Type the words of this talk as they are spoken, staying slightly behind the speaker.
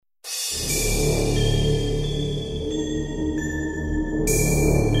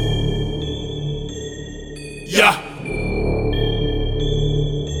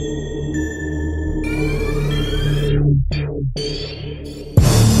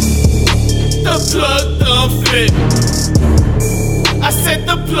The plug done flip. I said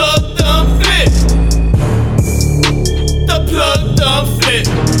the plug done flip. The plug done flip.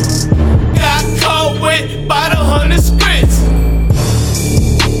 Got caught with by the 100 scripts.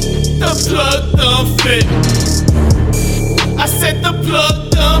 The plug done flip. I said the plug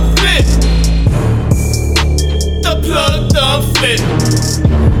done flip. The plug done flip.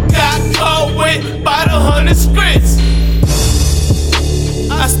 Got caught with by the 100 scripts.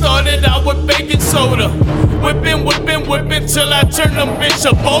 I started out with baking soda, whipping till I turned them bitch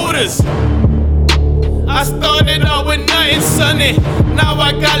to boulders. I started out with nothing sunny, now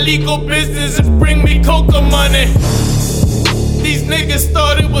I got legal business and bring me coca money. These niggas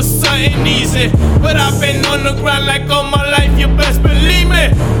thought it was something easy, but I've been on the grind like all my life, you best believe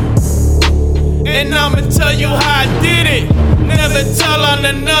me. And I'ma tell you how I did it. Never tell on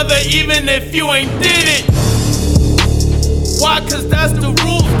another even if you ain't did it. Why? Cause that's the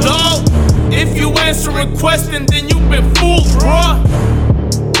rules, dawg. If you answering questions, then you been fooled, bruh.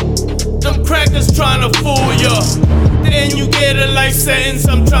 Them crackers tryna fool ya. Then you get a life sentence,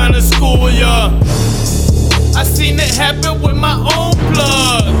 I'm tryna school ya. I seen it happen with my own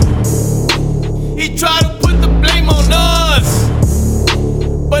blood. He tried to put the blame on us,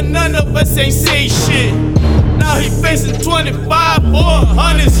 but none of us ain't say shit. Now he facing 25 or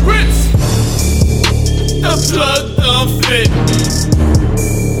 100 scripts. The plug done flip.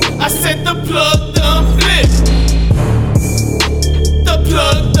 I said the plug done flip. The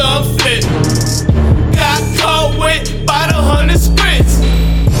plug done flip. Got caught with by the 100 scripts.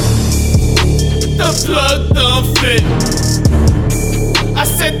 The plug done flip. I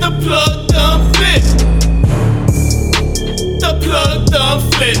said the plug done flip. The plug done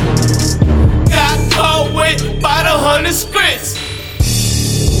flip. Got caught with by the 100 scripts.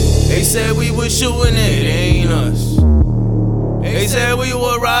 They said we was shooting, it ain't us. They said we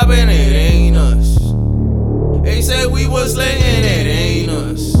were robbing, it ain't us. They said we was slinging, it ain't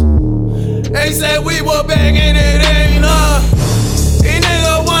us. They said we were banging, it ain't us. These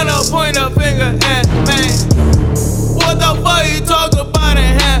niggas wanna point a finger at me. What the fuck you talk about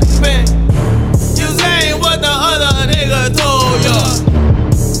it happen? You saying what the other nigga told ya.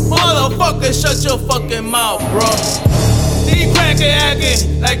 Motherfucker, shut your fucking mouth, bro. These crackers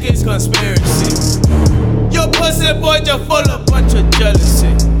acting like it's conspiracy. Your pussy boy just full of bunch of jealousy.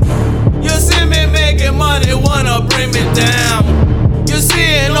 You see me making money, wanna bring me down. You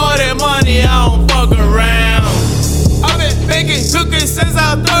seeing all that money, I don't fuck around. I've been baking cookies since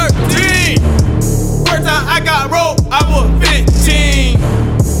I was 13. First time I got rope, I was 15.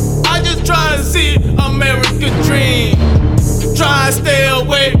 I just try to see American dream. Try to stay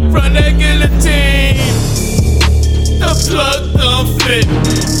away from that guillotine. The plug done flip.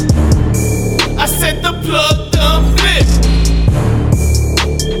 I said the plug done flip.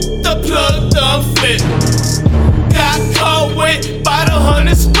 The plug done flip. Got caught with by the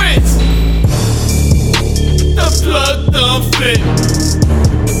 100 scripts. The plug done flip.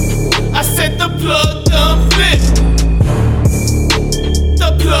 I said the plug done flip. The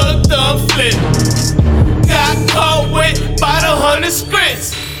plug done flip. Got caught with by the 100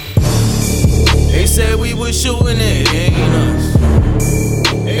 scripts. They said we was shooting, it ain't us.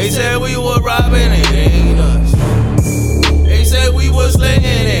 They said we were robbing, it ain't us. They said we was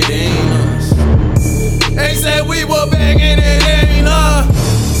slinging,